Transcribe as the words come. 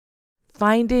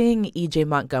Finding EJ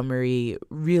Montgomery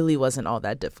really wasn't all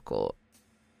that difficult.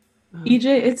 EJ,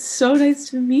 it's so nice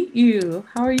to meet you.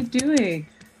 How are you doing?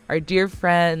 Our dear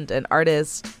friend and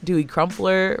artist, Dewey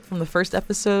Crumpler, from the first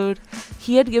episode,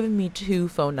 he had given me 2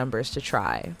 phone numbers to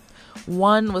try.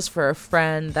 One was for a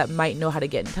friend that might know how to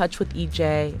get in touch with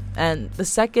EJ, and the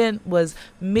second was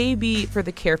maybe for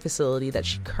the care facility that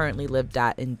she currently lived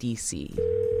at in DC.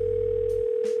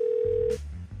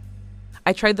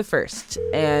 I tried the first,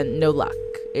 and no luck.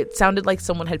 It sounded like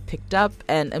someone had picked up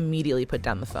and immediately put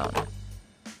down the phone.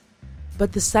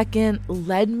 But the second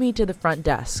led me to the front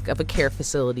desk of a care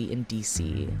facility in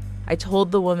DC. I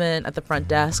told the woman at the front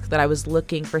desk that I was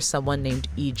looking for someone named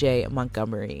EJ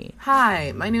Montgomery.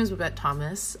 Hi, my name is Babette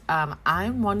Thomas.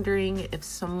 I'm wondering if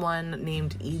someone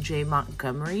named EJ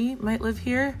Montgomery might live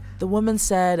here. The woman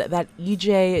said that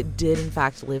EJ did in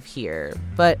fact live here,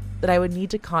 but that I would need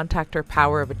to contact her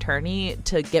power of attorney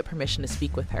to get permission to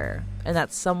speak with her, and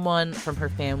that someone from her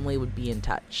family would be in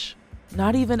touch.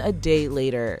 Not even a day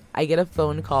later, I get a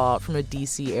phone call from a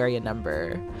DC area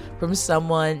number from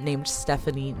someone named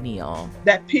Stephanie Neal.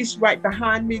 That piece right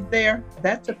behind me there,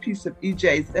 that's a piece of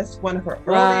EJ's. That's one of her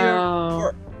earlier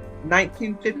work,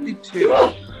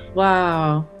 1952.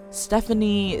 Wow.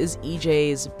 Stephanie is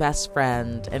EJ's best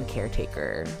friend and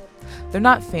caretaker. They're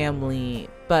not family,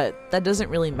 but that doesn't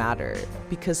really matter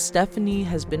because Stephanie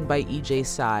has been by EJ's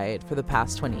side for the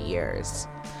past 20 years.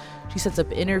 She sets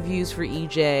up interviews for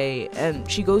EJ,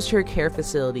 and she goes to her care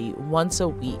facility once a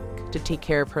week to take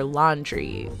care of her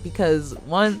laundry because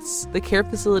once the care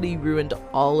facility ruined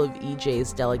all of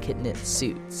EJ's delicate knit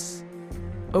suits.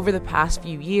 Over the past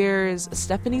few years,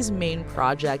 Stephanie's main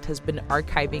project has been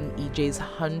archiving EJ's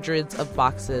hundreds of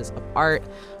boxes of art,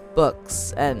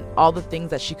 books, and all the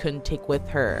things that she couldn't take with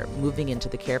her moving into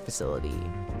the care facility.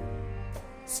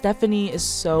 Stephanie is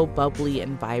so bubbly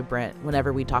and vibrant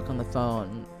whenever we talk on the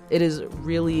phone. It is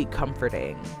really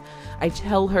comforting. I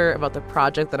tell her about the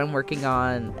project that I'm working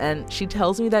on, and she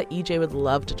tells me that EJ would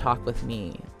love to talk with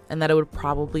me, and that it would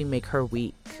probably make her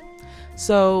week.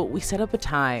 So we set up a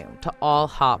time to all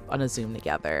hop on a Zoom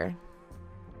together.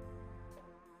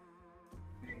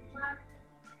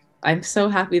 I'm so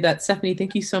happy that Stephanie,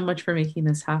 thank you so much for making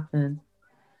this happen.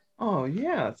 Oh,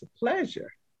 yeah, it's a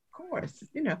pleasure. Of course.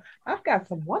 I've got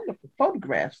some wonderful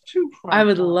photographs too. I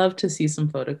would love to see some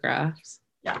photographs.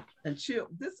 Yeah, and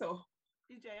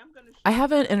I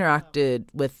haven't interacted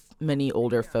with many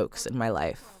older folks in my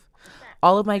life.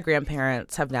 All of my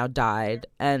grandparents have now died,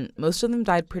 and most of them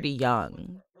died pretty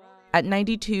young. At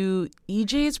 92,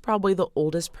 EJ is probably the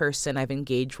oldest person I've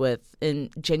engaged with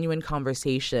in genuine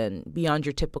conversation beyond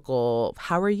your typical,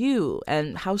 how are you,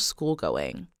 and how's school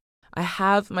going? I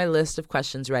have my list of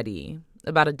questions ready,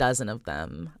 about a dozen of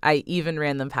them. I even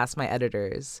ran them past my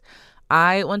editors.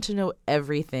 I want to know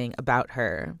everything about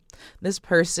her. This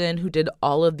person who did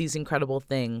all of these incredible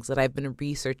things that I've been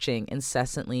researching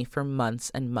incessantly for months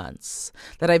and months,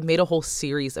 that I've made a whole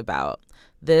series about.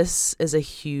 This is a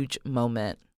huge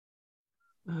moment.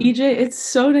 EJ, it's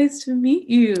so nice to meet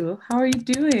you. How are you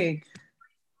doing?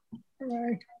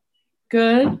 Hi.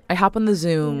 Good. I hop on the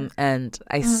Zoom and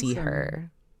I see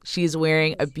her. She's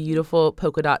wearing a beautiful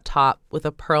polka dot top with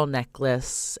a pearl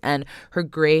necklace and her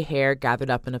gray hair gathered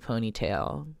up in a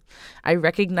ponytail. I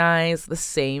recognize the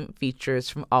same features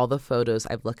from all the photos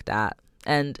I've looked at,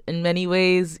 and in many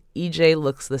ways, EJ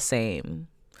looks the same.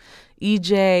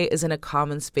 EJ is in a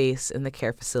common space in the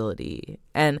care facility,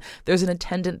 and there's an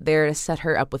attendant there to set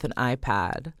her up with an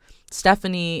iPad.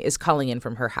 Stephanie is calling in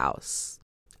from her house.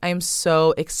 I am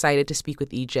so excited to speak with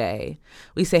EJ.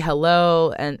 We say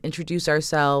hello and introduce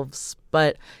ourselves,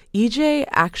 but EJ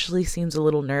actually seems a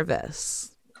little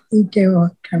nervous.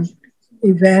 EJ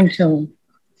Evangeline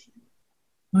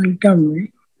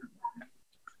Montgomery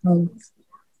from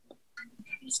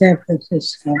San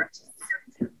Francisco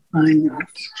Fine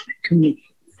Arts Committee.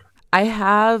 I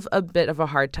have a bit of a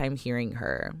hard time hearing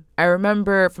her. I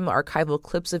remember from the archival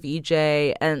clips of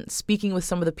EJ and speaking with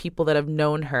some of the people that have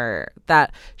known her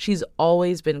that she's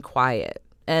always been quiet.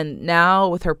 And now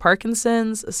with her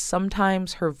Parkinson's,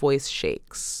 sometimes her voice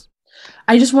shakes.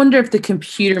 I just wonder if the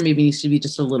computer maybe needs to be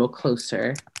just a little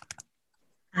closer.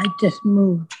 I just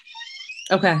moved.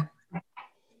 Okay.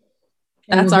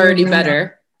 That's already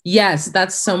better. Yes,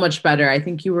 that's so much better. I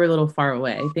think you were a little far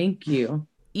away. Thank you.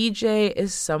 EJ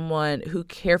is someone who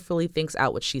carefully thinks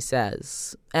out what she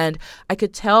says, and I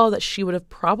could tell that she would have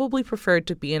probably preferred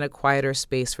to be in a quieter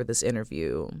space for this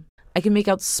interview. I can make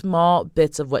out small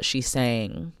bits of what she's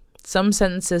saying. Some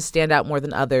sentences stand out more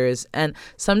than others, and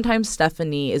sometimes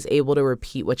Stephanie is able to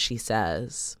repeat what she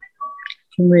says.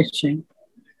 Commission,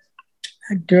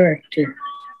 a director,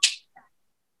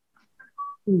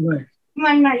 who was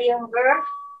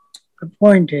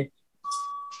appointed.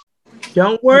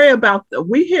 Don't worry about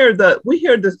we hear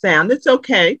the sound. It's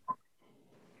okay.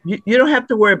 You don't have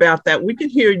to worry about that. We can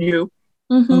hear you.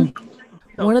 Mm-hmm.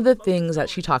 One of the things that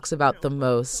she talks about the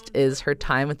most is her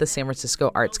time with the San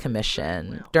Francisco Arts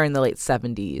Commission during the late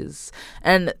 70s.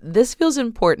 And this feels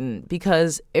important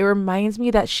because it reminds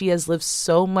me that she has lived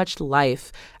so much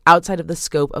life outside of the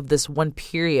scope of this one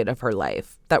period of her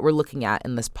life that we're looking at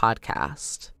in this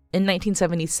podcast. In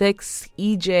 1976,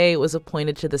 EJ was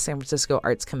appointed to the San Francisco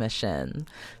Arts Commission.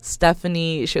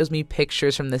 Stephanie shows me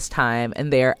pictures from this time,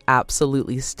 and they are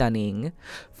absolutely stunning.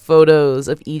 Photos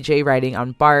of EJ writing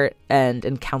on BART and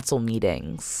in council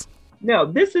meetings. No,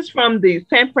 this is from the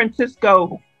San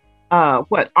Francisco,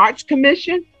 Arts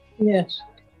Commission? Yes.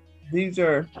 These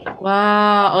are...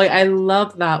 Wow, I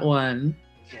love that one.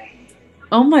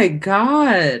 Oh my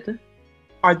God.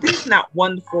 Are these not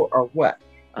wonderful or what?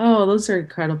 Oh, those are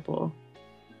incredible.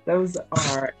 Those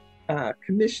are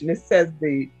commission. It says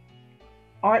the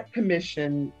Art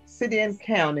Commission, City and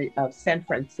County of San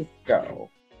Francisco.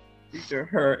 These are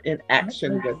her in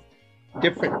action with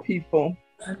different people.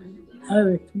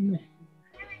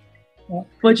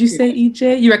 What'd you say,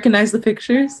 EJ? You recognize the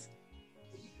pictures?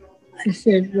 I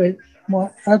said, with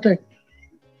what other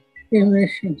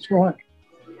commissions want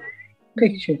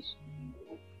pictures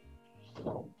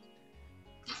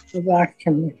of our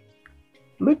commission.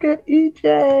 Look at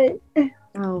EJ.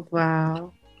 Oh,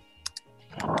 wow.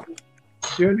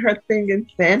 Doing her thing in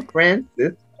San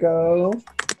Francisco.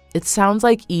 It sounds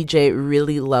like EJ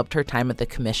really loved her time at the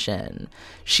commission.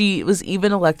 She was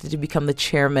even elected to become the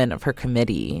chairman of her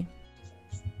committee.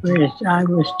 Whereas I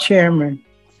was chairman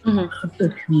of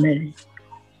the committee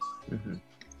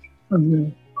of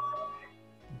the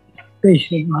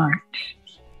visual arts.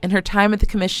 In her time at the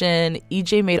commission,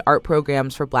 EJ made art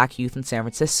programs for Black youth in San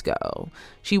Francisco.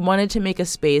 She wanted to make a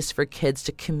space for kids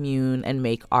to commune and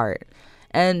make art.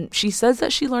 And she says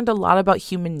that she learned a lot about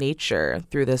human nature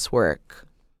through this work.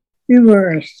 We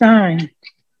were assigned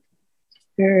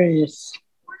various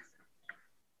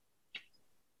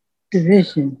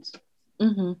divisions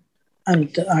of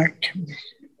the art commission.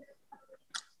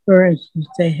 For instance,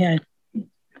 they had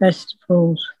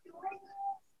festivals,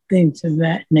 things of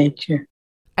that nature.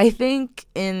 I think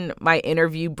in my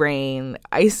interview brain,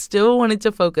 I still wanted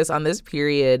to focus on this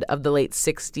period of the late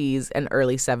 60s and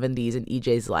early 70s in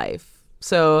EJ's life.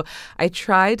 So I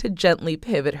tried to gently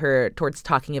pivot her towards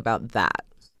talking about that.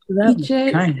 That was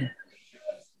kind of...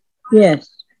 Yes.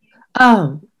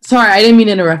 Oh, sorry, I didn't mean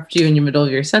to interrupt you in the middle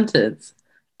of your sentence.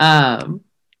 I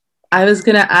was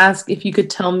going to ask if you could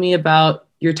tell me about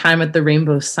your time at the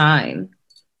Rainbow Sign,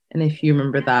 and if you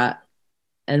remember that,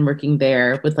 and working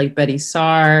there with like Betty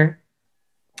Saar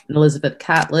and Elizabeth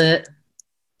Catlett.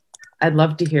 I'd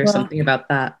love to hear something about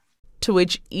that. To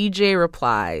which EJ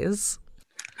replies,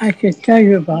 I could tell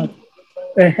you about it,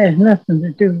 but it has nothing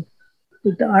to do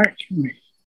with the art commission.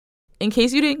 In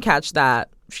case you didn't catch that,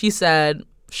 she said,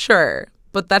 sure,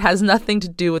 but that has nothing to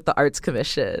do with the Arts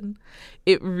Commission.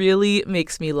 It really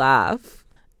makes me laugh.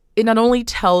 It not only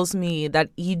tells me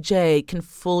that EJ can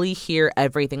fully hear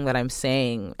everything that I'm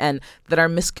saying and that our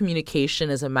miscommunication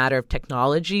is a matter of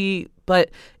technology, but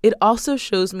it also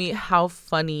shows me how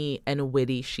funny and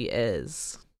witty she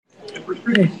is.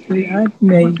 History I've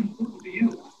made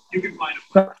the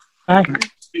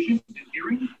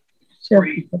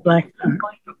Black art.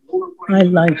 My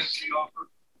life's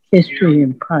history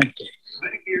and projects.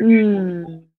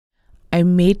 I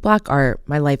made Black art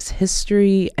my life's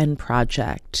history and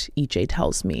project, EJ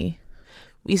tells me.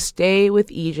 We stay with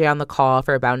EJ on the call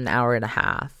for about an hour and a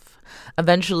half.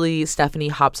 Eventually, Stephanie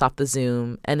hops off the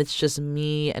Zoom, and it's just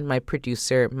me and my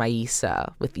producer,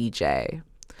 Maisa, with EJ.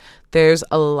 There's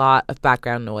a lot of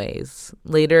background noise.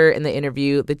 Later in the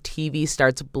interview, the TV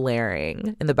starts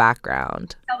blaring in the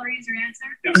background.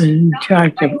 I'm in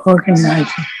charge of organizing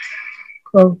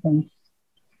programs.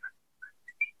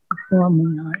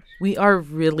 We are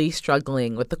really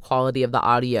struggling with the quality of the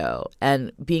audio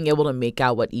and being able to make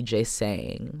out what EJ's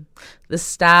saying. The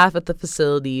staff at the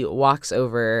facility walks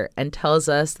over and tells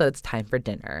us that it's time for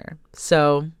dinner.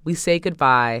 So we say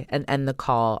goodbye and end the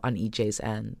call on EJ's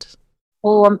end.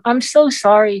 Oh, I'm so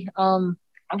sorry. I'm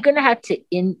gonna have to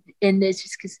end this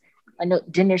just because I know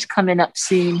dinner's coming up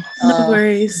soon. No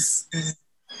worries.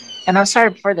 And I'm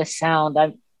sorry for the sound.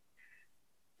 I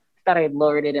thought I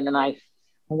lowered it and then I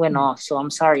went off. So I'm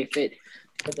sorry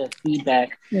for the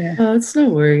feedback. Yeah. Oh, it's no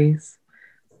worries.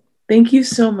 Thank you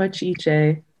so much,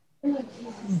 EJ.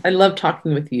 I love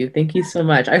talking with you. Thank you so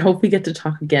much. I hope we get to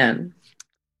talk again.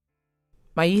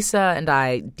 Maisa and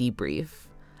I debrief.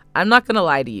 I'm not going to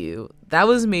lie to you. that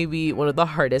was maybe one of the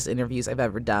hardest interviews I've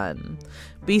ever done.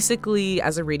 Basically,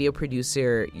 as a radio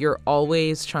producer, you're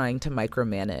always trying to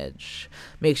micromanage.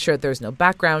 Make sure there's no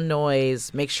background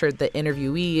noise, make sure the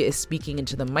interviewee is speaking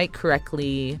into the mic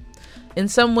correctly. In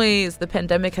some ways, the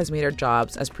pandemic has made our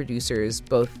jobs as producers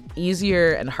both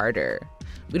easier and harder.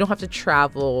 We don't have to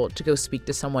travel to go speak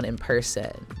to someone in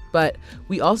person, but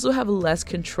we also have less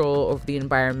control over the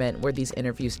environment where these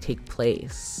interviews take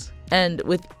place. And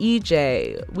with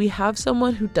EJ, we have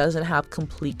someone who doesn't have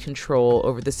complete control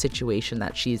over the situation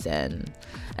that she's in.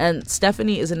 And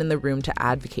Stephanie isn't in the room to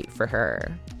advocate for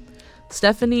her.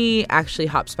 Stephanie actually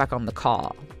hops back on the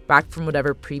call, back from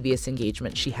whatever previous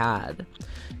engagement she had.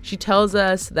 She tells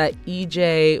us that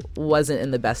EJ wasn't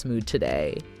in the best mood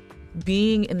today.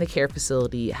 Being in the care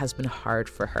facility has been hard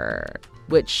for her,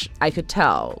 which I could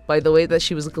tell by the way that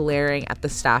she was glaring at the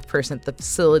staff person at the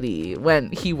facility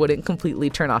when he wouldn't completely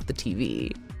turn off the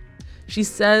TV. She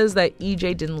says that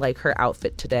EJ didn't like her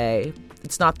outfit today.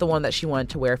 It's not the one that she wanted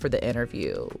to wear for the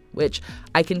interview, which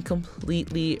I can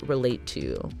completely relate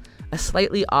to. A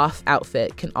slightly off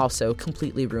outfit can also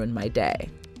completely ruin my day.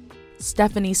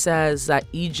 Stephanie says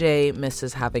that EJ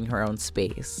misses having her own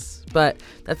space, but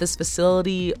that this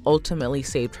facility ultimately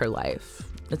saved her life.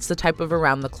 It's the type of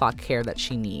around-the-clock care that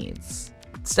she needs.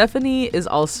 Stephanie is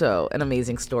also an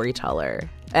amazing storyteller,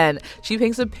 and she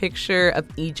paints a picture of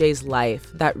EJ's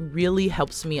life that really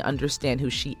helps me understand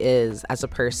who she is as a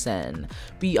person,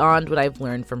 beyond what I've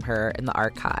learned from her in the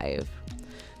archive.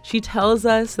 She tells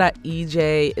us that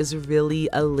EJ is really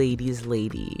a ladies'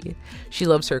 lady. She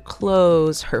loves her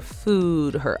clothes, her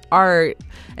food, her art,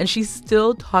 and she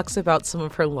still talks about some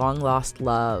of her long-lost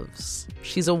loves.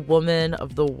 She's a woman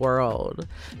of the world.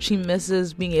 She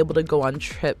misses being able to go on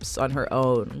trips on her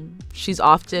own. She's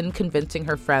often convincing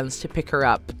her friends to pick her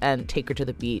up and take her to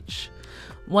the beach.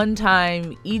 One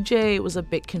time, EJ was a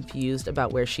bit confused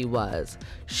about where she was.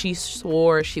 She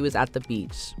swore she was at the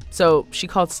beach, so she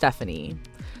called Stephanie.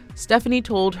 Stephanie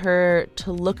told her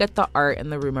to look at the art in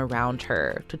the room around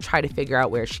her to try to figure out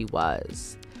where she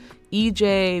was.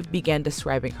 EJ began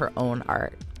describing her own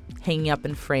art, hanging up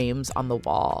in frames on the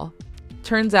wall.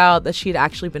 Turns out that she had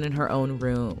actually been in her own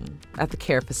room at the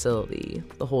care facility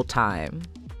the whole time.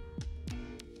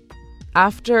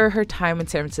 After her time in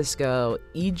San Francisco,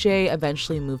 EJ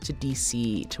eventually moved to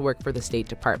DC to work for the State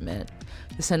Department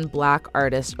to send Black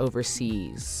artists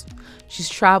overseas. She's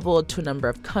traveled to a number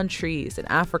of countries in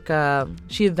Africa.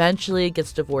 She eventually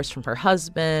gets divorced from her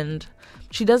husband.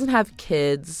 She doesn't have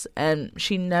kids, and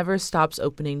she never stops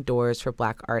opening doors for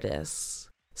Black artists.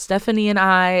 Stephanie and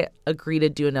I agree to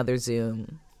do another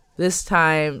Zoom. This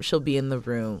time, she'll be in the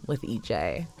room with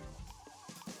EJ.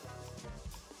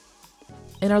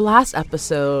 In our last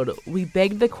episode, we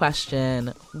begged the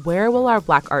question, where will our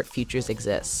Black art futures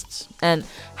exist? And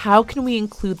how can we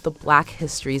include the Black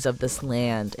histories of this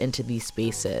land into these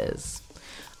spaces?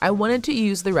 I wanted to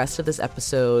use the rest of this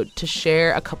episode to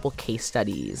share a couple case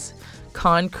studies,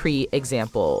 concrete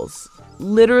examples,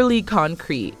 literally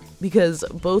concrete, because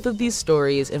both of these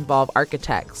stories involve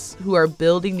architects who are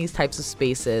building these types of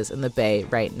spaces in the Bay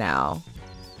right now.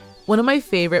 One of my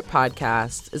favorite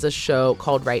podcasts is a show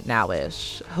called Right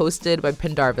Nowish, hosted by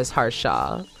Pendarvis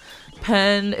Harshaw.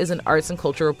 Pen is an arts and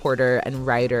culture reporter and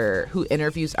writer who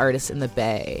interviews artists in the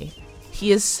Bay.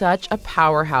 He is such a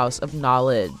powerhouse of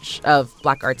knowledge of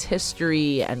Black arts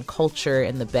history and culture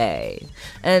in the Bay.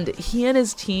 And he and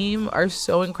his team are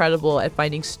so incredible at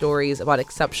finding stories about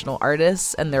exceptional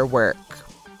artists and their work.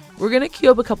 We're going to queue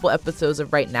up a couple episodes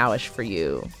of Right Nowish for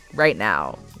you right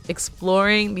now,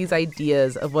 exploring these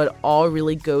ideas of what all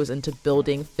really goes into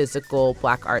building physical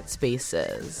Black art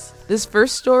spaces. This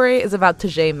first story is about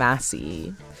Tajay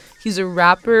Massey. He's a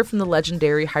rapper from the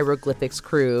legendary Hieroglyphics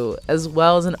crew, as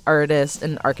well as an artist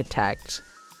and architect.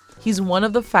 He's one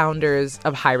of the founders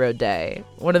of Hyro Day,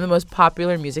 one of the most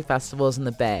popular music festivals in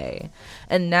the Bay.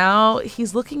 And now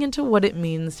he's looking into what it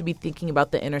means to be thinking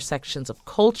about the intersections of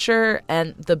culture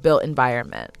and the built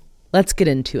environment. Let's get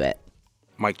into it.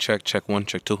 Mic check, check 1,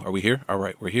 check 2. Are we here? All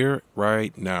right, we're here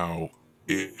right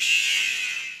now-ish.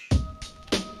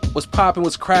 What's poppin',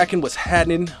 what's crackin', what's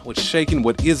happening, what's shaking,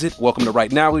 what is it? Welcome to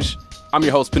Right Nowish. I'm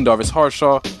your host, Pendarvis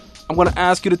Harshaw. I'm going to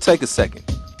ask you to take a second.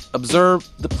 Observe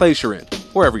the place you're in,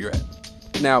 wherever you're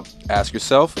at. Now, ask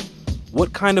yourself,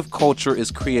 what kind of culture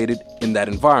is created in that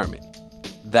environment?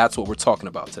 That's what we're talking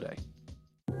about today.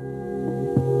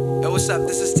 Yo, what's up?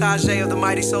 This is Tajay of the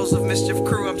Mighty Souls of Mischief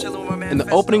crew. I'm chilling with my man. In the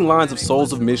opening lines of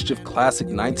Souls of Mischief classic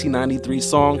 1993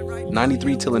 song,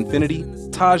 93 Till Infinity,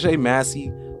 Tajay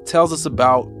Massey tells us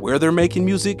about where they're making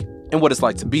music and what it's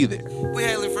like to be there. We're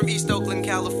hailing from East Oakland,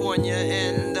 California,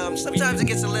 and Sometimes it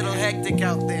gets a little hectic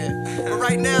out there. But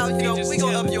right now, we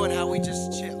gonna up you on how we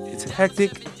just chill. It's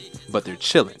hectic, but they're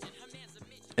chilling.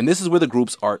 And this is where the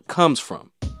group's art comes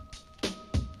from.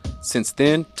 Since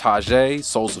then, Tajai,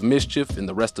 Souls of Mischief, and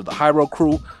the rest of the Hyro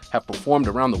crew have performed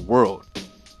around the world.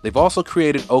 They've also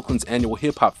created Oakland's annual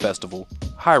hip-hop festival,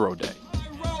 Hyro Day,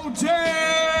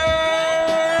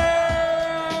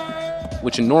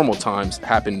 which in normal times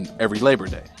happened every Labor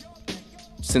Day.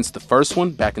 Since the first one,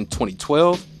 back in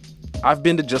 2012, I've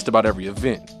been to just about every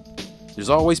event. There's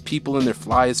always people in their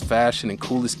flyest fashion and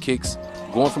coolest kicks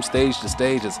going from stage to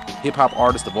stage as hip-hop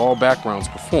artists of all backgrounds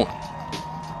perform.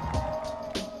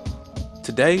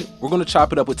 Today, we're going to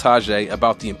chop it up with Tajai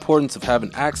about the importance of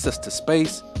having access to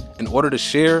space in order to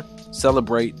share,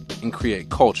 celebrate, and create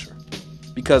culture.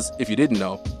 Because if you didn't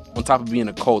know, on top of being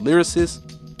a code lyricist,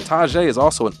 Tajai is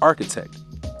also an architect,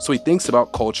 so he thinks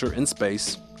about culture and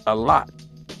space a lot.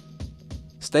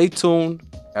 Stay tuned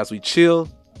as we chill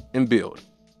and build.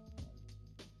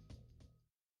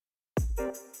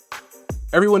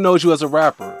 Everyone knows you as a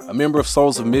rapper, a member of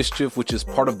Souls of Mischief, which is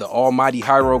part of the almighty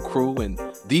Hyro crew, and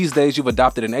these days you've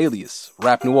adopted an alias,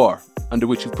 Rap Noir, under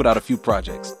which you've put out a few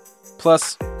projects.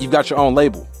 Plus, you've got your own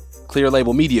label, Clear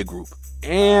Label Media Group,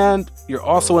 and you're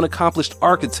also an accomplished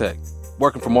architect,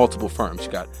 working for multiple firms.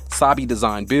 You got Sabi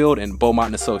Design Build and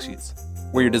Beaumont & Associates,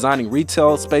 where you're designing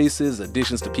retail spaces,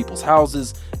 additions to people's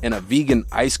houses, and a vegan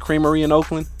ice creamery in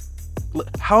Oakland.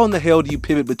 How in the hell do you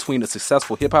pivot between a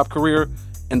successful hip-hop career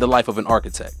and the life of an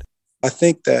architect? I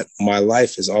think that my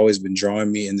life has always been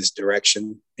drawing me in this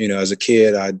direction. As a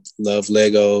kid, I loved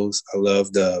Legos. I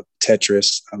loved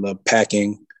Tetris. I loved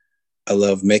packing. I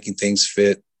loved making things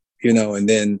fit, and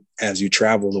then as you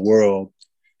travel the world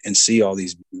and see all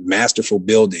these masterful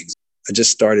buildings, I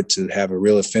just started to have a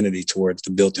real affinity towards the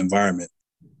built environment.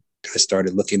 I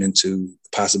started looking into the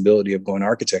possibility of going to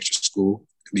architecture school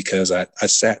because I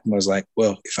sat and was like,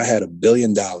 well, if I had $1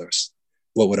 billion,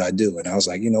 what would I do? And I was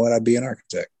like, you know what, I'd be an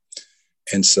architect.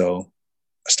 And so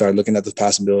I started looking at the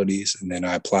possibilities, and then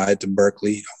I applied to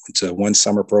Berkeley. I went to one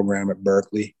summer program at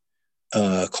Berkeley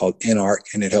called InArc,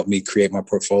 and it helped me created my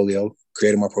portfolio.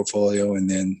 And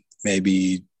then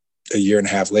maybe a year and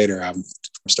a half later, I'm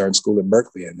starting school at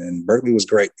Berkeley. And then Berkeley was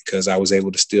great because I was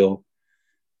able to still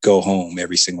go home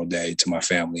every single day to my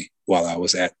family while I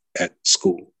was at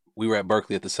school. We were at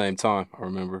Berkeley at the same time, I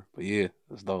remember. But yeah,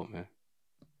 that's dope, man.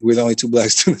 We were the only two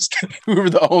Black students. We were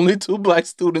the only two Black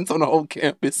students on the whole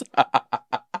campus.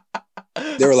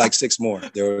 There were like 6 more.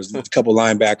 There was a couple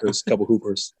linebackers, a couple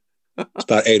hoopers. It's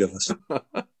about 8 of us.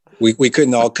 We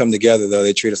couldn't all come together, though.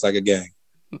 They treat us like a gang.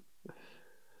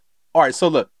 All right, so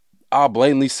look, I'll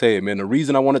blatantly say it, man. The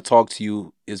reason I want to talk to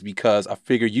you is because I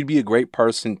figure you'd be a great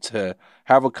person to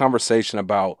have a conversation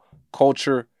about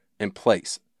culture and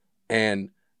place. And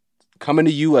coming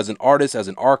to you as an artist, as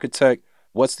an architect,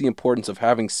 what's the importance of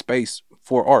having space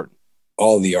for art?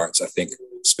 All the arts, I think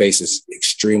space is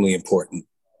extremely important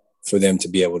for them to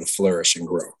be able to flourish and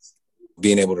grow.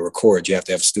 Being able to record, you have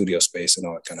to have studio space and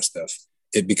all that kind of stuff.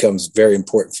 It becomes very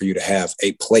important for you to have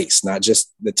a place, not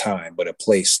just the time, but a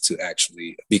place to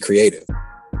actually be creative.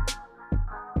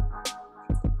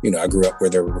 I grew up where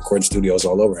there were recording studios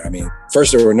all over.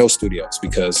 First there were no studios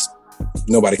because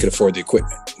nobody could afford the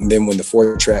equipment. And then when the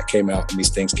 4-track came out and these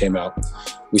things came out,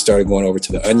 we started going over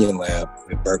to the Onion Lab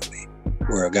at Berkeley,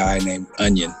 where a guy named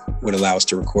Onion would allow us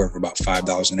to record for about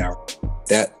 $5 an hour.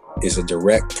 That is a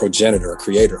direct progenitor, a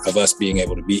creator of us being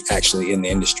able to be actually in the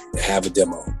industry, to have a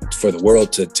demo, for the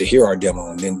world to hear our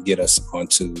demo and then get us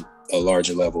onto a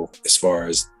larger level as far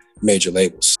as major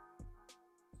labels.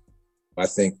 I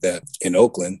think that in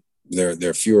Oakland, there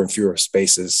are fewer and fewer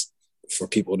spaces for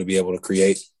people to be able to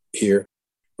create here.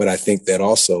 But I think that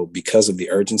also because of the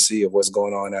urgency of what's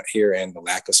going on out here and the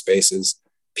lack of spaces,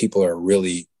 people are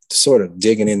really sort of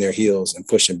digging in their heels and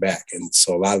pushing back. And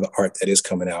so a lot of the art that is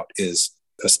coming out is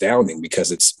astounding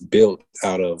because it's built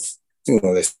out of,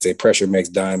 they say pressure makes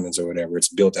diamonds or whatever. It's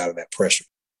built out of that pressure.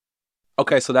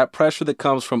 Okay, so that pressure that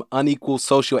comes from unequal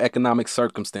socioeconomic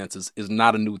circumstances is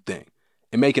not a new thing.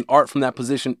 And making art from that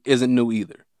position isn't new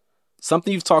either.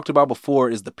 Something you've talked about before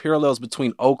is the parallels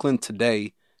between Oakland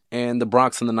today and the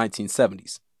Bronx in the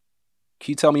 1970s.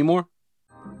 Can you tell me more?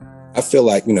 I feel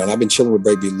like, and I've been chilling with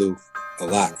Breakbeat Lou a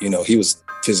lot. He was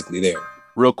physically there.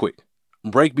 Real quick,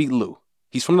 Breakbeat Lou,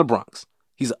 he's from the Bronx.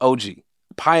 He's an OG,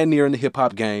 pioneer in the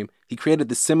hip-hop game. He created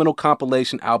the seminal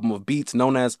compilation album of beats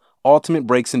known as Ultimate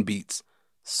Breaks and Beats.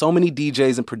 So many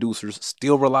DJs and producers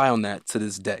still rely on that to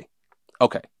this day.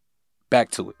 Okay,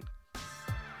 back to it.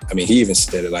 I mean, he even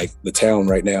said it, like the town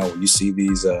right now, when you see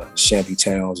these shanty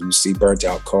towns, when you see burnt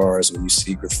out cars, when you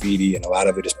see graffiti, and a lot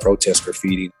of it is protest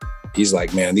graffiti, he's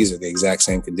like, man, these are the exact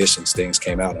same conditions things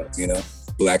came out of, you know,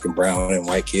 black and brown and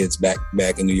white kids back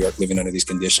in New York living under these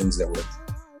conditions that were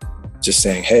just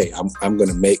saying, hey, I'm going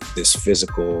to make this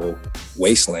physical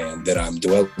wasteland that I'm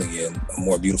dwelling in a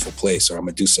more beautiful place, or I'm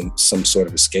going to do some sort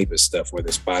of escapist stuff, whether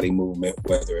it's body movement,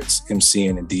 whether it's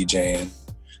MCing and DJing,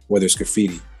 whether it's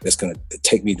graffiti, that's going to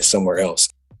take me to somewhere else.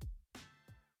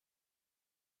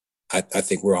 I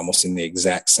think we're almost in the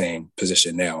exact same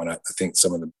position now. And I think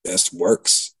some of the best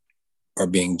works are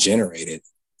being generated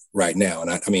right now. And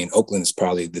I mean, Oakland is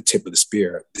probably the tip of the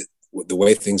spear. The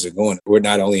way things are going, we're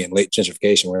not only in late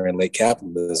gentrification, we're in late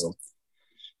capitalism,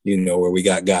 you know, where we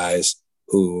got guys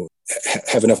who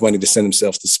have enough money to send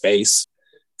themselves to space.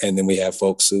 And then we have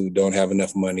folks who don't have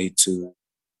enough money to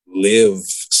live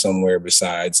somewhere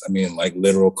besides, I mean, like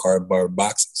literal cardboard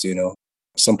boxes, you know.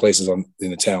 Some places in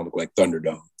the town look like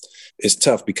Thunderdome. It's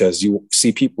tough because you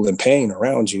see people in pain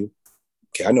around you.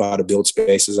 Okay, I know how to build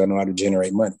spaces. I know how to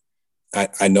generate money.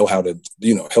 I know how to,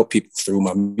 you know, help people through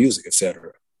my music, et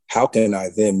cetera. How can I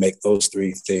then make those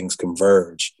three things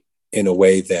converge in a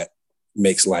way that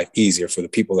makes life easier for the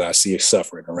people that I see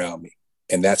suffering around me?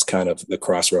 And that's kind of the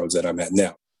crossroads that I'm at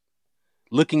now.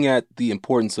 Looking at the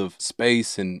importance of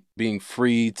space and being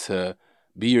free to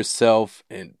be yourself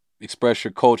and express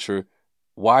your culture,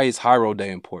 why is High Road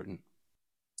Day important?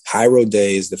 High Road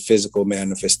Day is the physical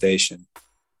manifestation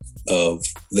of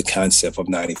the concept of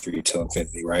 93 till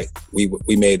infinity, right? We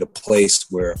made a place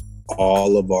where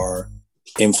all of our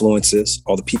influences,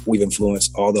 all the people we've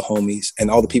influenced, all the homies,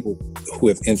 and all the people who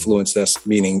have influenced us,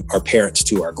 meaning our parents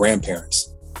too, our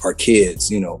grandparents, our kids,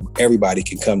 you know, everybody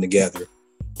can come together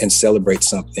and celebrate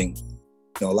something.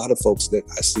 You know, a lot of folks that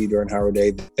I see during High Road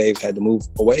Day, they've had to move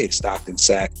away, Stockton,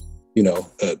 Sac, you know,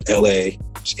 LA,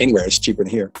 anywhere, it's cheaper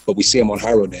than here, but we see them on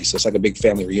High Road Day. So it's like a big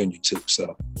family reunion too.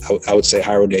 So I would say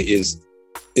High Road Day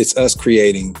it's us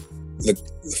creating the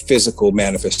physical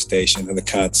manifestation of the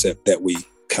concept that we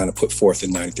kind of put forth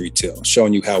in 93 Till,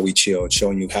 showing you how we chill and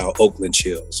showing you how Oakland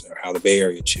chills or how the Bay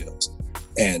Area chills,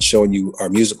 and showing you our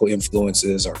musical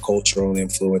influences, our cultural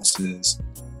influences.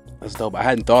 That's dope. I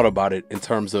hadn't thought about it in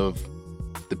terms of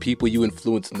the people you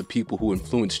influenced and the people who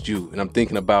influenced you. And I'm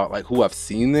thinking about like who I've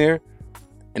seen there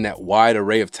and that wide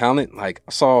array of talent. Like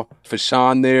I saw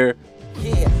Fashawn there.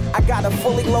 Yeah, I got a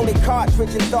fully loaded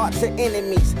cartridge and thoughts of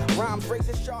enemies.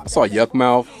 I saw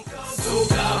Yuckmouth.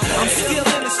 I'm still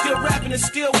in it, still rapping and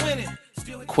still winning.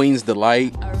 Queen's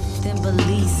Delight. I'm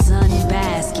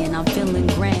feeling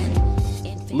grand.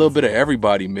 A little bit of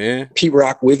everybody, man. Pete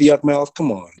Rock with Yuckmouth,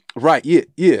 come on. Right, yeah.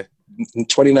 In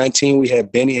 2019, we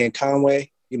had Benny and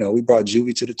Conway. You know, we brought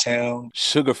Juvie to the town.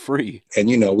 Sugar Free. And,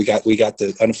 you know, we got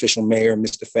the unofficial mayor,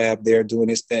 Mr. Fab, there doing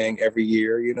his thing every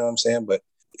year, you know what I'm saying? But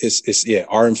it's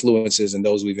our influences and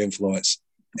those we've influenced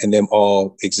and them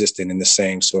all existing in the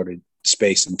same sort of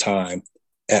space and time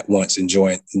at once,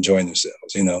 enjoying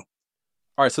themselves, you know?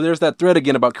 All right, so there's that thread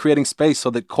again about creating space so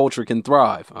that culture can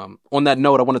thrive. On that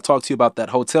note, I want to talk to you about that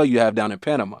hotel you have down in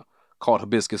Panama called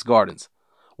Hibiscus Gardens.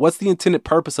 What's the intended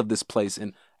purpose of this place,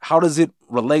 and how does it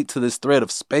relate to this thread of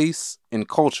space and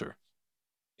culture?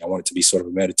 I want it to be sort of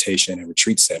a meditation and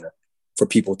retreat center for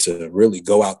people to really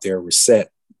go out there,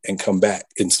 reset, and come back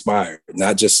inspired.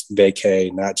 Not just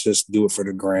vacay, not just do it for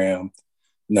the gram,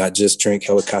 not just drink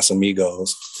hella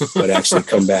Casamigos, but actually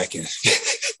come back and,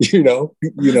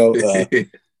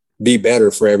 be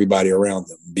better for everybody around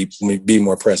them, be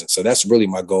more present. So that's really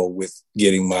my goal with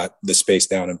getting the space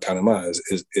down in Panama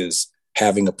is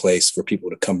having a place for people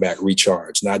to come back,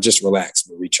 recharge, not just relax,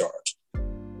 but recharge.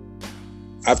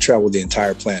 I've traveled the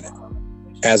entire planet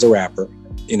as a rapper.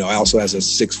 You know, I also as a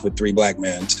 6'3" black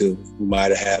man too, who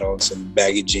might have had on some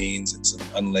baggy jeans and some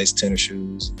unlaced tennis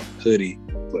shoes, and a hoodie.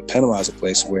 But Panama is a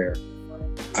place where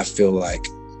I feel like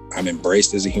I'm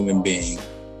embraced as a human being.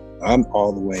 I'm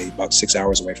all the way about 6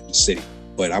 hours away from the city,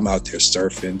 but I'm out there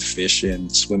surfing, fishing,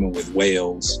 swimming with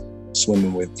whales,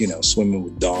 swimming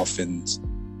with dolphins.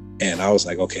 And I was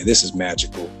like, okay, this is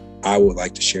magical. I would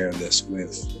like to share this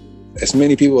with as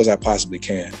many people as I possibly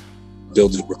can.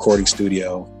 Build a recording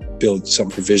studio, build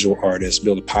something for visual artists,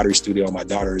 build a pottery studio. My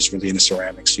daughter is really into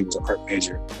ceramics. She was an art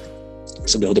major.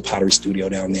 So build a pottery studio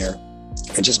down there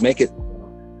and just make it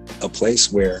a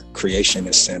place where creation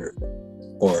is centered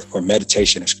or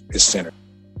meditation is centered.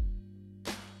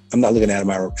 I'm not looking at it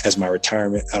as my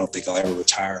retirement. I don't think I'll ever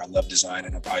retire. I love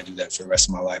designing. I'll probably do that for the rest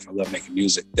of my life. I love making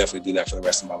music. Definitely do that for the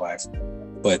rest of my life.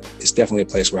 But it's definitely a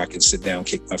place where I can sit down,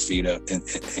 kick my feet up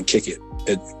and kick it.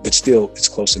 But still, it's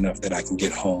close enough that I can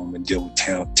get home and deal with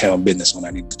town business when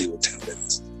I need to deal with town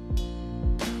business.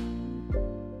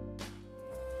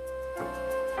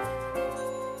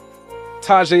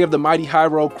 Tajai of the Mighty High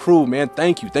Road crew, man,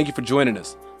 thank you. Thank you for joining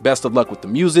us. Best of luck with the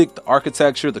music, the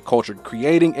architecture, the culture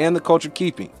creating, and the culture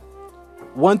keeping.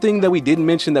 One thing that we didn't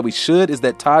mention that we should is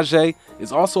that Tajai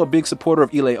is also a big supporter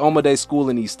of Ile Omade School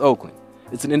in East Oakland.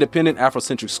 It's an independent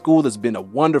Afrocentric school that's been a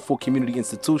wonderful community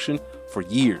institution for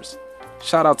years.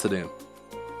 Shout out to them.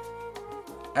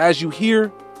 As you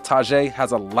hear, Tajai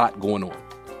has a lot going on.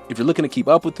 If you're looking to keep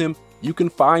up with him, you can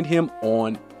find him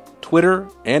on Twitter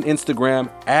and Instagram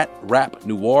at Rap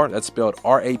Noir. That's spelled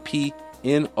RAPNOIR.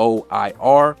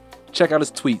 Check out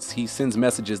his tweets. He sends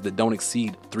messages that don't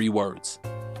exceed 3 words.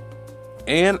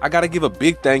 And I gotta give a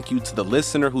big thank you to the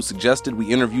listener who suggested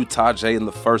we interview Tajai in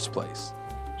the first place.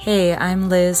 Hey, I'm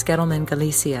Liz Gettleman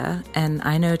Galicia, and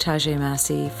I know Tajai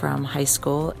Massey from high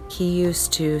school. He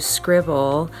used to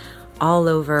scribble all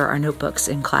over our notebooks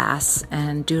in class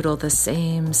and doodle the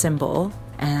same symbol,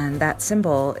 and that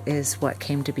symbol is what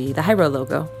came to be the High Road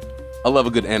logo. I love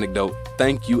a good anecdote.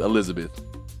 Thank you, Elizabeth.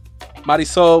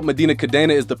 Marisol Medina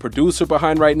Cadena is the producer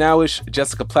behind Right Nowish.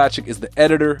 Jessica Platchik is the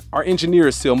editor. Our engineer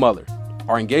is Seal Muller.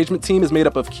 Our engagement team is made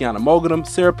up of Kiana Moganum,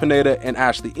 Sarah Pineda, and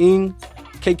Ashley Ng.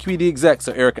 KQED execs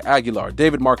are Erica Aguilar,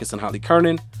 David Marcus, and Holly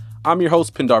Kernan. I'm your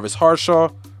host, Pendarvis Harshaw,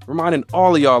 reminding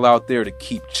all of y'all out there to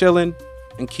keep chilling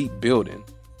and keep building.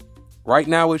 Right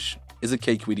Nowish is a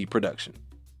KQED production.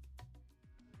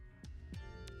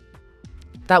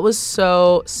 That was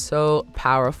so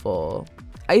powerful.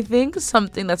 I think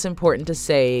something that's important to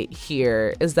say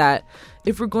here is that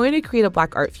if we're going to create a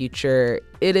Black art future,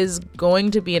 it is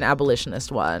going to be an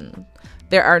abolitionist one.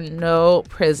 There are no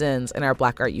prisons in our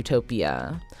Black art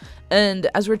utopia. And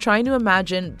as we're trying to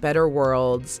imagine better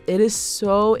worlds, it is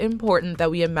so important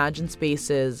that we imagine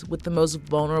spaces with the most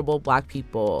vulnerable Black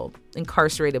people,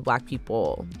 incarcerated Black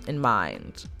people in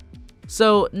mind.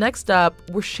 So next up,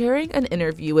 we're sharing an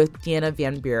interview with Deanna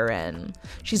Van Buren.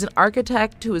 She's an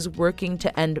architect who is working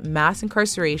to end mass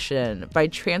incarceration by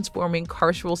transforming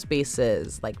carceral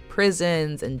spaces like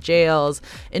prisons and jails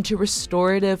into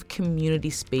restorative community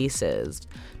spaces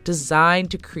designed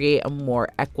to create a more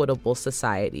equitable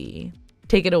society.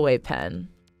 Take it away, Penn.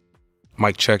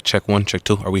 Mic check, check 1, check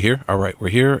 2. Are we here? All right, we're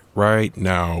here right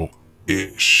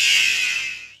now-ish.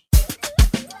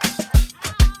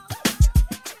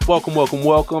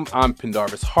 Welcome. I'm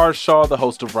Pendarvis Harshaw, the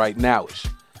host of Right Nowish.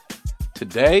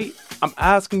 Today, I'm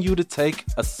asking you to take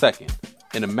a second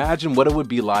and imagine what it would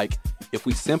be like if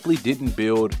we simply didn't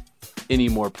build any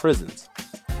more prisons.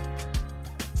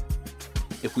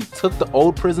 If we took the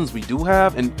old prisons we do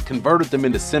have and converted them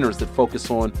into centers that focus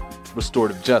on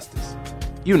restorative justice.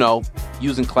 You know,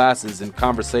 using classes and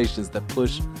conversations that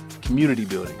push community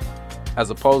building, as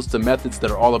opposed to methods that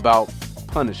are all about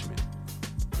punishment.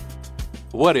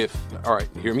 What if, all right,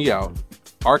 hear me out,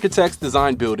 architects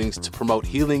design buildings to promote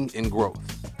healing and growth?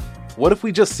 What if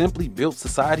we just simply built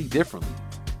society differently?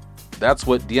 That's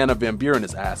what Deanna Van Buren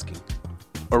is asking.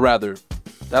 Or rather,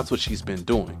 that's what she's been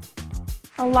doing.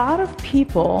 A lot of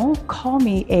people call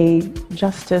me a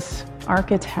justice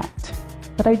architect,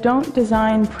 but I don't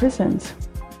design prisons.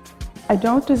 I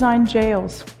don't design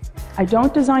jails. I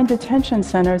don't design detention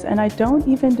centers, and I don't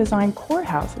even design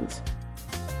courthouses.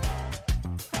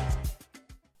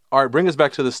 All right, bring us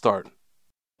back to the start.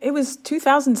 It was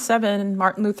 2007,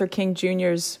 Martin Luther King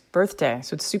Jr.'s birthday,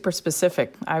 so it's super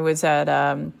specific. I was at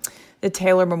the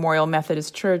Taylor Memorial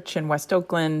Methodist Church in West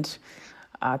Oakland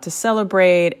to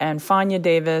celebrate, and Fania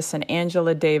Davis and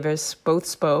Angela Davis both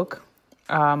spoke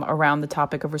around the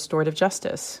topic of restorative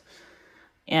justice.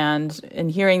 And in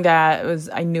hearing that,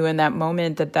 I knew in that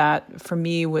moment that for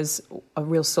me was a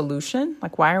real solution.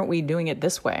 Like, why aren't we doing it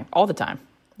this way all the time?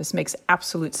 This makes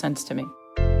absolute sense to me.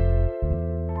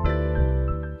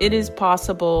 It is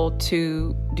possible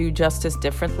to do justice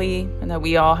differently, and that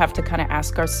we all have to kind of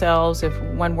ask ourselves if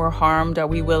when we're harmed, are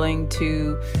we willing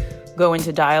to go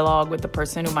into dialogue with the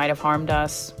person who might have harmed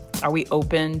us? Are we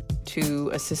open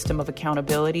to a system of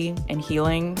accountability and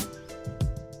healing?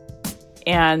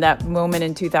 And that moment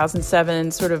in 2007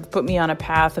 sort of put me on a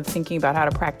path of thinking about how to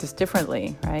practice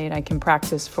differently, right? I can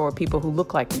practice for people who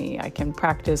look like me. I can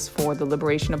practice for the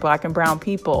liberation of Black and brown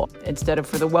people instead of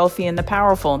for the wealthy and the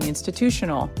powerful and the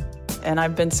institutional. And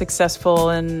I've been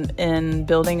successful in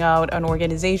building out an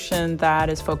organization that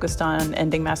is focused on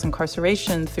ending mass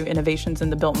incarceration through innovations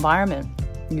in the built environment,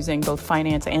 using both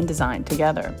finance and design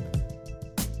together.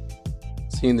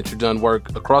 Seeing that you've done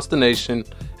work across the nation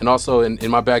and also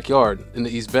in my backyard in the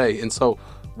East Bay. And so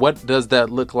what does that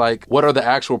look like? What are the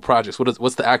actual projects?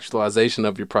 What's the actualization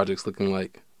of your projects looking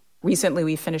like? Recently,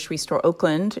 we finished Restore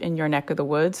Oakland in your neck of the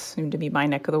woods, soon to be my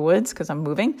neck of the woods because I'm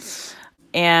moving.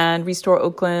 And Restore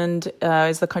Oakland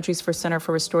is the country's first center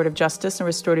for restorative justice and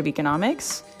restorative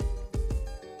economics.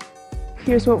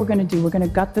 Here's what we're going to do. We're going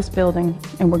to gut this building,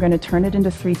 and we're going to turn it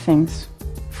into 3 things.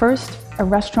 First, a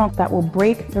restaurant that will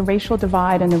break the racial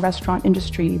divide in the restaurant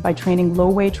industry by training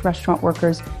low-wage restaurant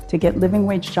workers to get living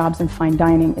wage jobs in fine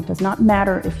dining. It does not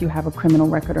matter if you have a criminal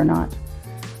record or not.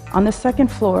 On the second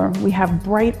floor, we have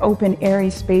bright, open, airy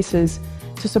spaces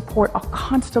to support a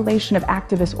constellation of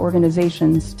activist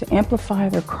organizations to amplify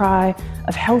their cry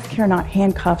of healthcare, not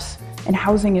handcuffs, and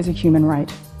housing is a human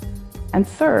right. And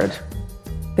third,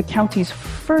 the county's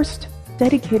first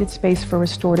dedicated space for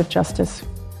restorative justice,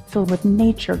 filled with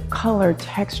nature, color,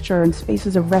 texture, and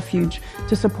spaces of refuge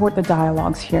to support the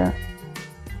dialogues here.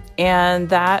 And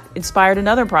that inspired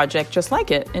another project just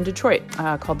like it in Detroit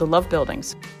called the Love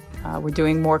Buildings. We're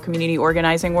doing more community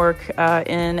organizing work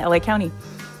in LA County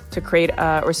to create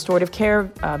a restorative care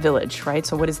village, right?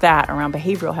 So what is that around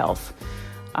behavioral health?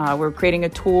 We're creating a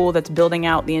tool that's building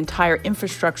out the entire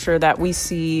infrastructure that we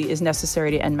see is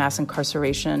necessary to end mass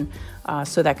incarceration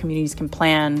so that communities can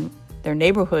plan their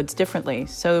neighborhoods differently.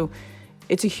 So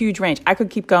it's a huge range. I could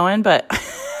keep going, but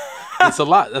it's a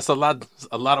lot. That's a lot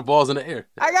of balls in the air.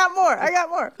 I got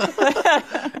more.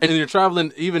 And you're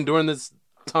traveling even during this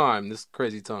time, this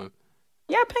crazy time.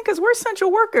 Yeah, because we're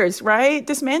essential workers, right?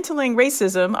 Dismantling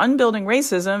racism, unbuilding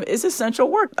racism is essential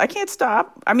work. I can't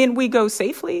stop. I mean, we go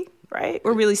safely, right?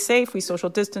 We're really safe. We social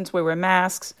distance, we wear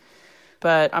masks.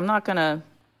 But I'm not gonna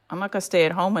stay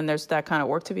at home when there's that kind of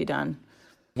work to be done.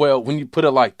 Well, when you put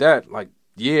it like that, like,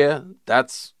 yeah,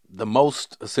 that's the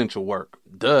most essential work.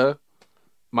 Duh.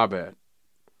 My bad.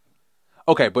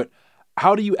 Okay, but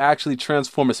how do you actually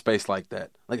transform a space like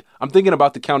that? Like, I'm thinking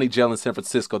about the county jail in San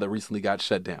Francisco that recently got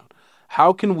shut down.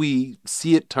 How can we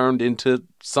see it turned into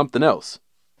something else?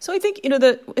 So I think,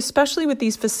 especially with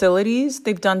these facilities,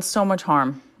 they've done so much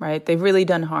harm, right? They've really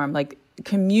done harm. Like,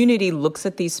 community looks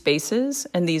at these spaces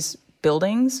and these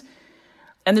buildings,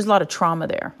 and there's a lot of trauma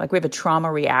there. Like, we have a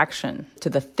trauma reaction to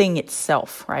the thing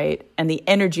itself, right? And the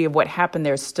energy of what happened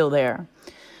there is still there.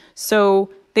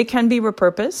 So they can be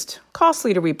repurposed,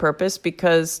 costly to repurpose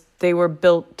because they were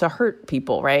built to hurt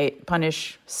people, right?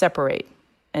 Punish, separate.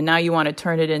 And now you want to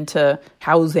turn it into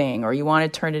housing, or you want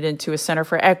to turn it into a center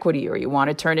for equity, or you want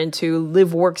to turn it into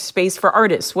live work space for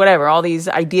artists, whatever, all these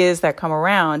ideas that come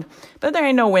around. But there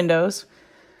ain't no windows,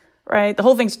 right? The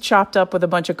whole thing's chopped up with a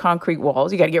bunch of concrete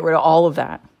walls. You got to get rid of all of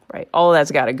that, right? All of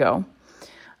that's got to go.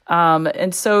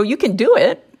 And so you can do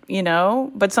it,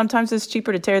 but sometimes it's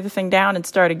cheaper to tear the thing down and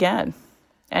start again.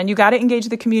 And you got to engage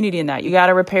the community in that. You got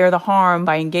to repair the harm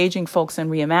by engaging folks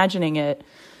and reimagining it.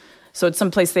 So it's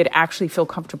someplace they'd actually feel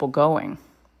comfortable going.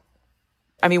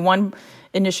 I mean, one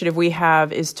initiative we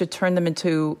have is to turn them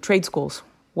into trade schools,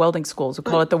 welding schools. We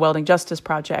call it the Welding Justice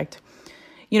Project.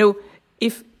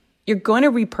 If you're going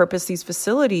to repurpose these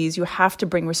facilities, you have to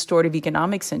bring restorative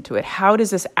economics into it. How does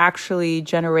this actually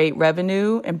generate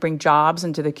revenue and bring jobs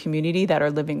into the community that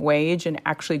are living wage and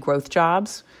actually growth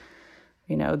jobs?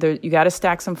 You got to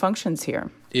stack some functions here.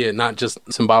 Yeah, not just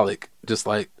symbolic, just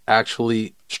like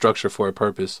actually structure for a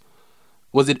purpose.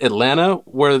 Was it Atlanta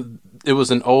where it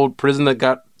was an old prison that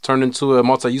got turned into a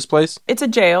multi-use place? It's a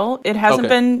jail. It hasn't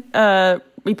been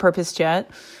repurposed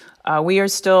yet. We are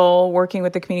still working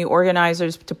with the community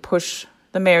organizers to push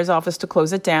the mayor's office to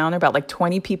close it down. There are about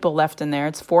 20 people left in there.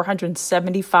 It's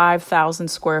 475,000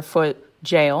 square foot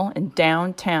jail in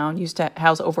downtown. Used to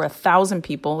house over 1,000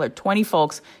 people. There are 20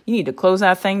 folks. You need to close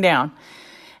that thing down.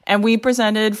 And we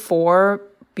presented 4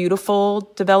 beautiful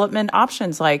development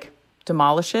options, like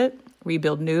demolish it,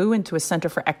 rebuild new into a center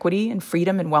for equity and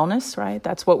freedom and wellness, right?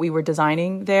 That's what we were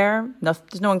designing there.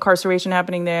 There's no incarceration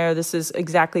happening there. This is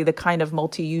exactly the kind of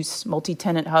multi-use,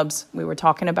 multi-tenant hubs we were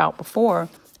talking about before.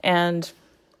 And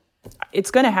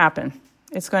it's going to happen.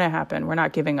 It's going to happen. We're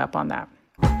not giving up on that.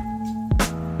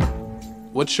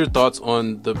 What's your thoughts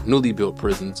on the newly built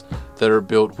prisons that are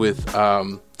built with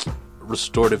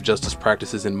restorative justice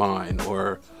practices in mind,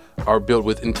 or are built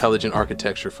with intelligent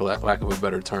architecture, for lack of a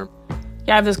better term?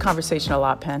 Yeah, I have this conversation a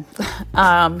lot, Penn.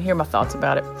 Here are my thoughts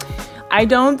about it. I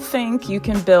don't think you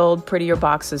can build prettier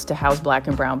boxes to house Black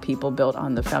and brown people built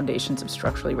on the foundations of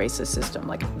structurally racist system.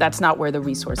 Like, that's not where the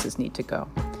resources need to go.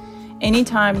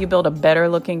 Anytime you build a better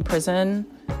looking prison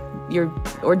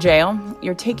or jail,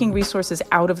 you're taking resources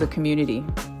out of the community.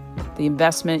 The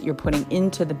investment you're putting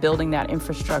into the building that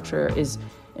infrastructure is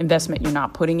investment you're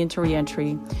not putting into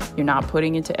reentry. You're not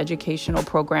putting into educational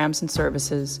programs and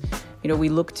services. We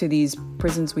look to these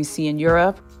prisons we see in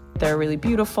Europe. They're really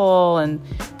beautiful,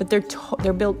 but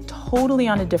they're built totally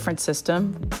on a different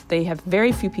system. They have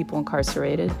very few people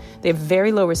incarcerated. They have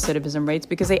very low recidivism rates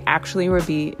because they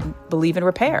actually believe in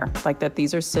repair, like that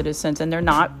these are citizens and they're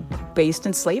not based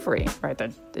in slavery, right?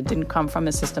 That it didn't come from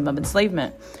a system of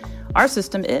enslavement. Our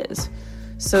system is.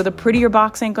 So the prettier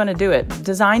box ain't going to do it.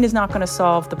 Design is not going to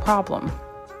solve the problem.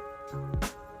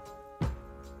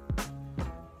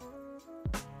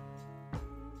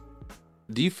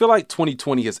 Do you feel like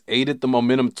 2020 has aided the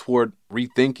momentum toward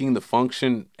rethinking the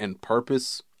function and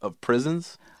purpose of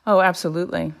prisons? Oh,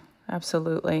 absolutely.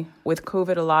 Absolutely. With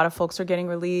COVID, a lot of folks are getting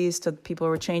released. People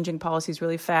are changing policies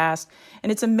really fast. And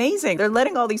it's amazing. They're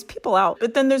letting all these people out,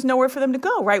 but then there's nowhere for them to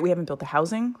go, right? We haven't built the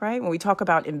housing, right? When we talk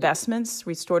about investments,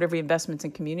 restorative reinvestments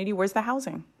in community, where's the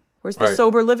housing? Where's the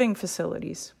sober living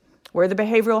facilities? Where are the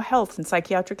behavioral health and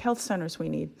psychiatric health centers we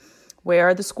need? Where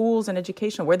are the schools and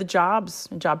education? Where are the jobs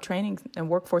and job training and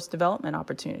workforce development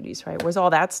opportunities, right? Where's all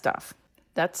that stuff?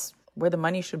 That's where the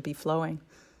money should be flowing.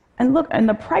 And look, and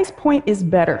the price point is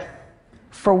better.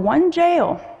 For one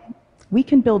jail, we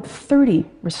can build 30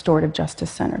 restorative justice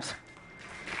centers.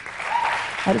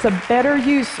 That is a better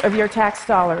use of your tax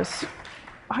dollars.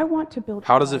 I want to build.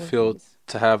 How does it feel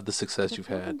to have the success you've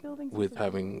had with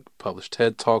having published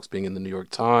TED Talks, being in the New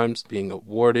York Times, being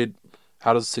awarded?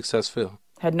 How does success feel?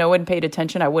 Had no one paid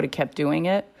attention, I would have kept doing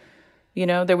it. You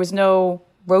know, there was no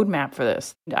roadmap for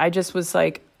this. I just was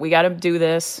like, we got to do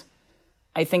this.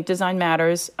 I think design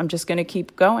matters. I'm just going to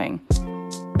keep going.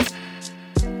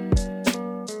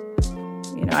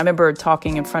 You know, I remember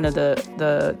talking in front of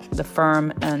the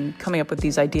firm and coming up with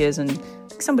these ideas, and I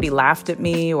think somebody laughed at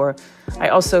me, or I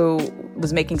also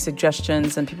was making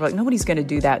suggestions, and people were like, nobody's going to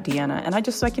do that, Deanna. And I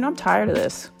just like, I'm tired of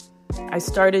this. I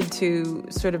started to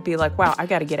sort of be like, wow, I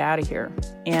got to get out of here.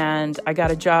 And I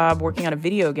got a job working on a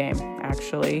video game,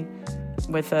 actually,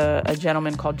 with a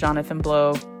gentleman called Jonathan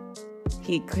Blow.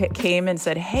 He came and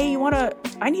said, hey,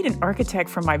 I need an architect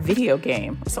for my video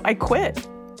game. So I quit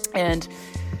and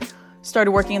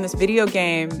started working in this video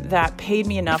game that paid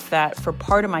me enough that for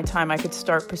part of my time I could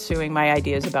start pursuing my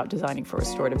ideas about designing for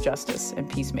restorative justice and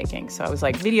peacemaking. So I was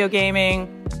like video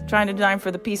gaming, trying to design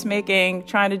for the peacemaking,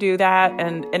 trying to do that,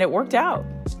 and it worked out.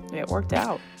 It worked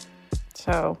out.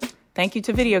 So thank you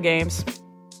to video games.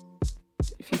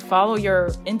 If you follow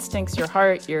your instincts, your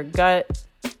heart, your gut,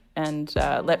 and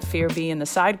let fear be in the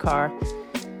sidecar,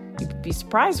 you'd be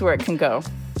surprised where it can go.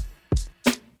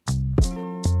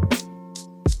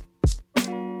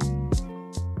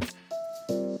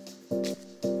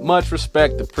 Much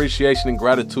respect, appreciation, and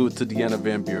gratitude to Deanna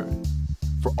Van Buren.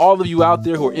 For all of you out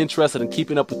there who are interested in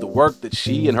keeping up with the work that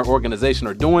she and her organization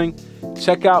are doing,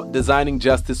 check out Designing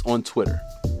Justice on Twitter.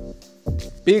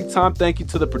 Big time thank you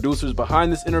to the producers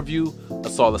behind this interview,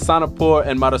 Asal Asanapour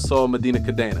and Marisol Medina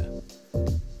Cadena.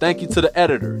 Thank you to the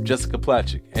editor, Jessica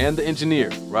Platchik, and the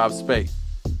engineer, Rob Spade.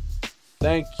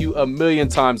 Thank you a million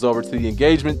times over to the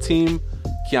engagement team,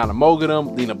 Kiana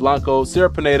Mogadam, Lena Blanco, Sarah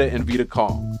Pineda, and Vita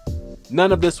Calm.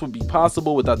 None of this would be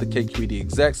possible without the KQED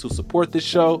execs who support this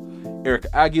show, Erica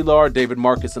Aguilar, David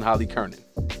Marcus, and Holly Kernan.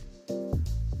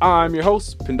 I'm your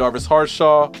host, Pendarvis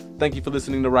Harshaw. Thank you for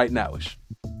listening to Right Nowish.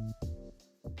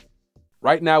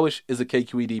 Right Nowish is a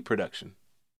KQED production.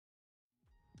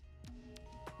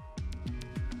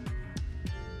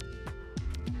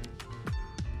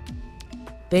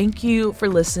 Thank you for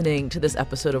listening to this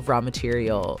episode of Raw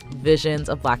Material, Visions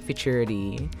of Black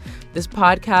Futurity. This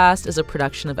podcast is a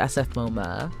production of SF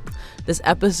MoMA. This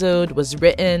episode was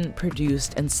written,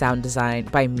 produced, and sound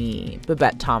designed by me,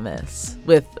 Babette Thomas,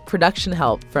 with production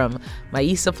help from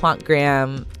Maisa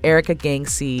Plante-Graham, Erica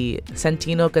Gangsey,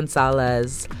 Santino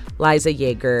Gonzalez, Liza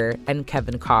Yeager, and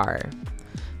Kevin Carr.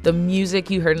 The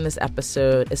music you heard in this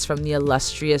episode is from the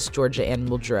illustrious Georgia Ann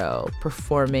Muldrow,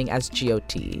 performing as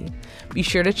GOT. Be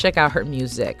sure to check out her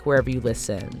music wherever you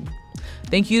listen.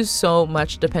 Thank you so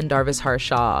much to Pendarvis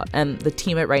Harshaw and the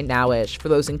team at Right Nowish for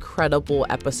those incredible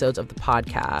episodes of the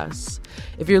podcast.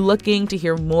 If you're looking to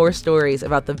hear more stories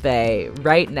about the Bay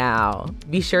right now,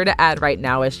 be sure to add Right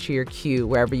Nowish to your queue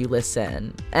wherever you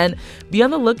listen. And be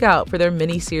on the lookout for their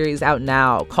mini-series out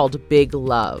now called Big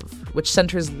Love, which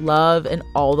centers love in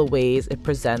all the ways it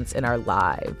presents in our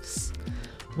lives.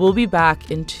 We'll be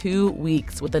back in 2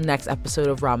 weeks with the next episode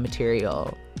of Raw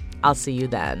Material. I'll see you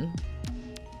then.